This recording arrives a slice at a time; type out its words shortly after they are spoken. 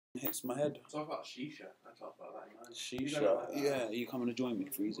hits my head. Talk about shisha. I talked about that. Shisha. Yeah, are you coming to join me,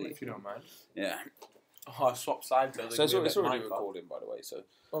 Freezy? If you don't mind. Yeah. Oh, I swapped sides. So it's already recording, by the way. So.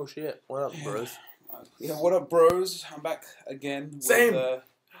 Oh shit! What up, bros? Yeah, what up, bros? I'm back again. Same.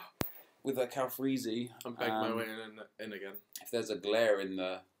 With Cal Freezy. I'm back my way in again. If there's a glare in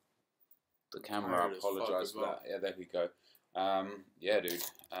the camera, I apologise for that. Yeah, there we go. Yeah, dude.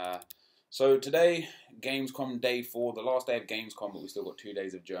 So today, Gamescom Day 4, the last day of Gamescom, but we still got 2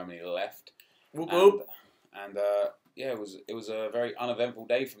 days of Germany left. Whoop whoop. And yeah, it was a very uneventful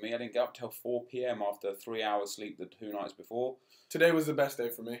day for me. I didn't get up till 4 p.m. after 3 hours sleep the 2 nights before. Today was the best day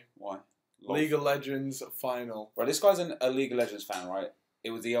for me. Why? League of Legends final. Right, this guy's a League of Legends fan, right?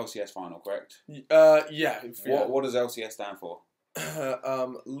 It was the LCS final, correct? Yeah. What does LCS stand for?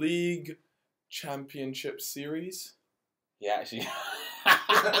 League Championship Series. Yeah, actually.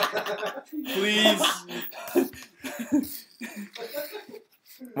 Please.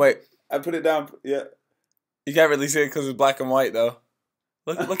 Wait, I put it down. Yeah. You can't really see it because it's black and white, though.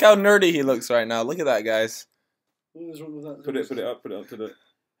 Look how nerdy he looks right now. Look at that, guys. What is wrong with that? Put it up to the...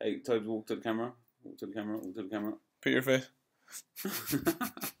 Hey, Toad, walk to the camera. Walk to the camera. Walk to the camera. Put your face.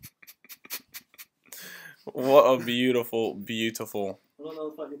 What a beautiful, beautiful. I don't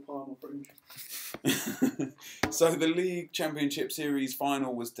know if your palm or French. So the League Championship Series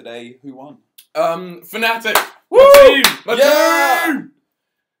final was today. Who won? Fnatic. Woo! My team!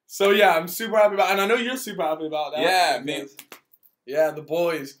 So yeah, I'm super happy about, and I know you're super happy about that. Yeah, me. Yeah, the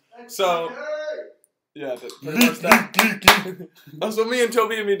boys. So yeah, pretty much that. That's what me and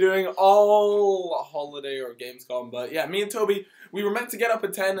Toby have been doing all holiday or Gamescom. But yeah, me and Toby, we were meant to get up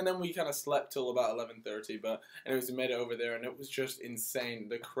at 10, and then we kind of slept till about 11:30. But anyways, we made it over there, and it was just insane.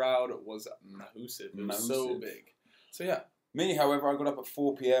 The crowd was massive. It was so big. So yeah. Me, however, I got up at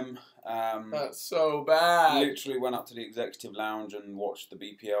 4 p.m. That's so bad. Literally went up to the executive lounge and watched the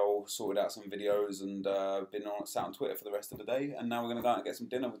BPL, sorted out some videos, and sat on Twitter for the rest of the day. And now we're going to go out and get some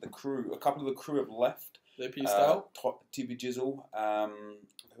dinner with the crew. A couple of the crew have left. They peaced out. TB Jizzle.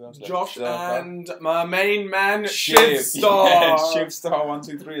 Who else Josh left? and my main man, Shivstar. Yeah,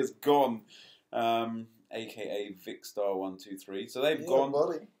 Shivstar123 is gone. AKA Vicstar123. So they've gone.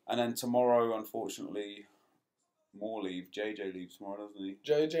 Buddy. And then tomorrow, unfortunately... More leave. JJ leaves tomorrow, doesn't he?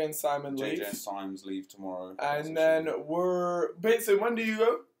 JJ and Simon leave. JJ and Simons leave tomorrow. And then we're... Basically, when do you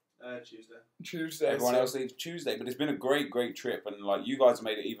go? Tuesday. Everyone else leaves Tuesday, but it's been a great trip, and like you guys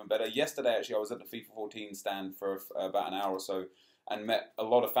made it even better. Yesterday, actually, I was at the FIFA 14 stand for about an hour or so, and met a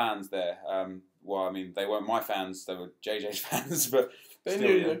lot of fans there. Well, I mean, they weren't my fans; they were JJ's fans, but they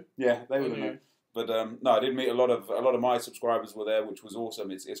knew you. Yeah, they would have known. But no, I did meet a lot of my subscribers were there, which was awesome.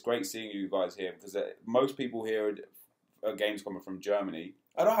 It's great seeing you guys here because most people here at Gamescom are from Germany.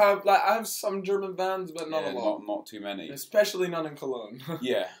 I have some German fans, but not a lot. Not too many. Especially none in Cologne.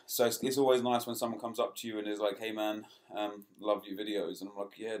 Yeah, so it's always nice when someone comes up to you and is like, "Hey man, love your videos," and I'm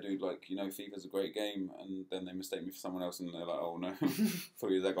like, "Yeah, dude, like FIFA's a great game," and then they mistake me for someone else, and they're like, "Oh no,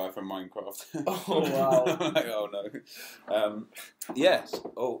 thought you were that guy from Minecraft." Oh wow! I'm like, oh no. Yes.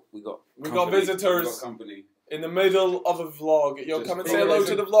 Oh, we got visitors. We got company. In the middle of a vlog. Yo, come and say hello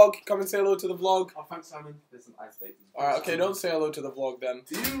to the vlog. Come and say hello to the vlog. Oh, thanks, Simon. There's some ice baking. Alright, okay, don't say hello to the vlog then.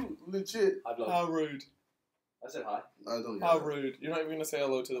 Do you legit? How rude. I said hi. I don't. How rude. You're not even going to say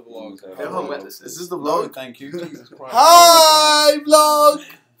hello to the vlog. How wet this is. This is the No, vlog. thank you. Jesus Christ. Hi, vlog!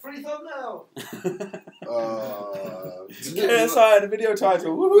 Free thumbnail! Sorry, the video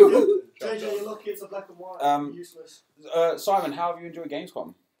title. JJ, you're lucky it's a black and white. Useless. Simon, how have you enjoyed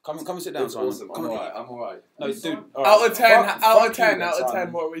Gamescom? Come and sit down, It's Simon. awesome. I'm alright. No, dude. Out of 10, out of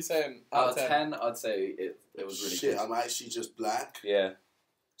 10, what are we saying? Out of 10, I'd say it was really Shit, good. I'm actually just black. Yeah.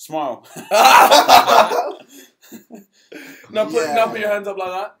 Smile. Now put your hands up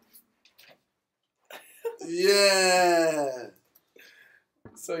like that. Yeah.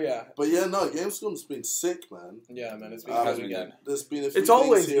 So yeah. But yeah, no, Gamescom's been sick, man. Yeah, man, it's been good again. There's been a few It's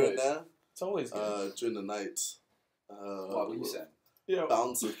always things here good. and there. It's always good. During the night. What were you saying? Yeah.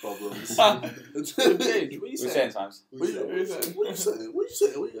 Bouncer problems. James, what are you We're saying? saying times. What are you saying? What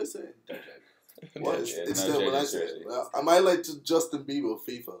are you guys saying? What? It's No, still what I JJ, say. seriously. Am I like Justin Bieber of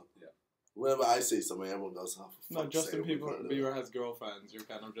FIFA? Yeah. Whenever I say something, everyone goes, "Oh, for No, fuck's Justin sake, what Bieber has girlfriends. You're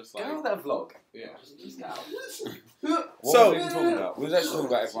kind of just like... Get out of that vlog. Yeah. Just get out. What So- were we even talking about? We was actually talking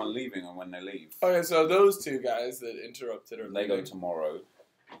about everyone leaving and when they leave. Okay, so those two guys that interrupted are They go leaving. tomorrow.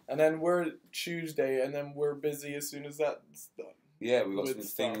 And then we're Tuesday, and then we're busy as soon as that's done. Yeah, we've got With some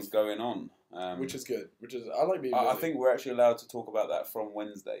stuff. things going on. Which is good. I like being busy. I think we're actually allowed to talk about that from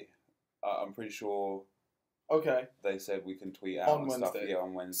Wednesday. I'm pretty sure Okay. they said we can tweet out On and stuff. Wednesday. Yeah,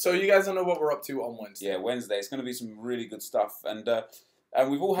 on Wednesday. So you guys don't know what we're up to on Wednesday. Yeah, Wednesday. It's going to be some really good stuff. And And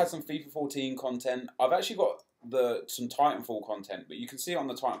we've all had some FIFA 14 content. I've actually got some Titanfall content, but you can see it on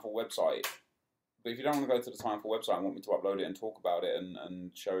the Titanfall website. But if you don't want to go to the Titanfall website and want me to upload it and talk about it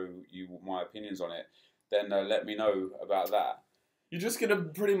and show you my opinions on it, then let me know about that. You're just gonna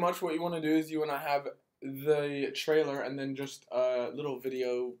pretty much what you want to do is you want to have the trailer and then just a little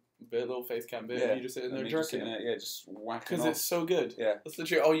video, little face cam bit, and you just sit in there jerking it. Yeah, just whacking because it's so good. Yeah, that's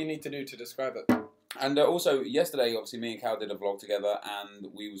literally all you need to do to describe it. And also yesterday, obviously, me and Cal did a vlog together, and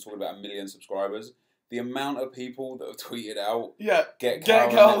we were talking about 1 million subscribers. The amount of people that have tweeted out, get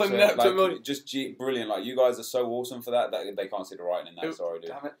Cal and Neptune, like, just brilliant. Like, you guys are so awesome for that. That they can't see the writing in that. Sorry,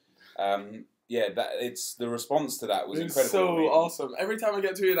 dude. Damn it. Yeah, it's the response to that was incredible. So awesome. Every time I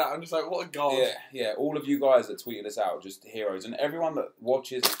get tweeted out, I'm just like, what a god. Yeah. All of you guys that tweeted us out, just heroes, and everyone that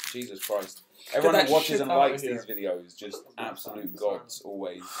watches, Jesus Christ, everyone that watches and likes these videos, just absolute gods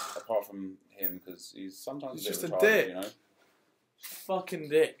always. Apart from him, because he's sometimes just a bit a retarded, dick. you know. Fucking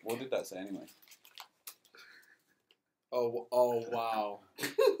dick. What did that say anyway? Oh wow.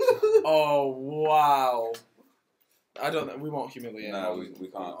 Oh wow. I don't know. We won't humiliate. No, we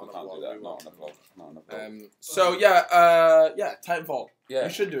can't do that. Not on the vlog. Not on the vlog. So yeah, Titanfall. Yeah, you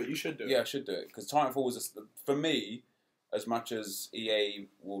should do it. You should do it. Yeah, I should do it because Titanfall was for me. As much as EA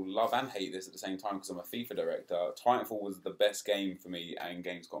will love and hate this at the same time because I'm a FIFA director, Titanfall was the best game for me in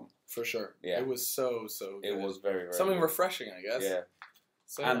Gamescom. For sure. Yeah, it was so good. It was very something good. Refreshing, I guess. Yeah.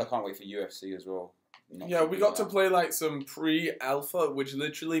 So, and I can't wait for UFC as well. We got to play like some pre-alpha, which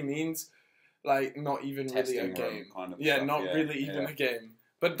literally means like not even really a game. Kind of not really even a game.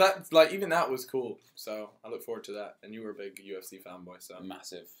 But that, like, even that was cool. So I look forward to that. And you were a big UFC fanboy, so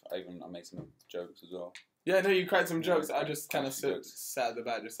massive. I made some jokes as well. Yeah, no, you cracked some jokes. I just kind of sat at the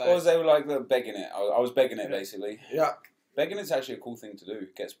back, just like. Well, they were like begging it. I was begging it basically. Yeah. Begging is actually a cool thing to do.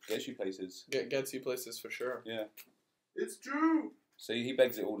 Gets you places. Gets you places for sure. Yeah. It's true. So he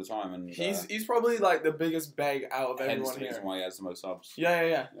begs it all the time, and he's probably like the biggest beg out of everyone here. Hence the reason why he has the most subs.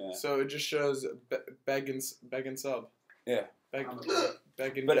 Yeah. So it just shows beg and sub. Yeah. Beg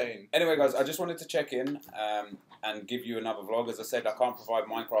and but gain. Anyway, guys, I just wanted to check in and give you another vlog. As I said, I can't provide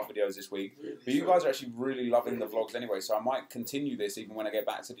Minecraft videos this week, but you guys are actually really loving the vlogs anyway, so I might continue this even when I get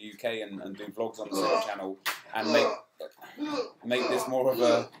back to the UK and do vlogs on the same channel and make this more of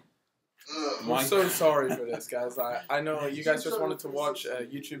a... I'm so sorry for this, guys. I know you guys just wanted to watch a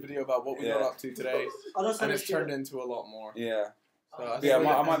YouTube video about what we got up to today, and it's turned into a lot more. Yeah. So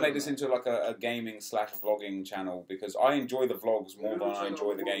I might make this into like a gaming / vlogging channel because I enjoy the vlogs more than I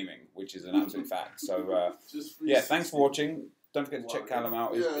enjoy the gaming, which is an absolute fact. So thanks for watching. Don't forget to check Callum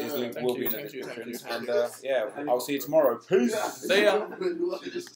out. His link will be in the description. And I'll see you tomorrow. Peace. See ya.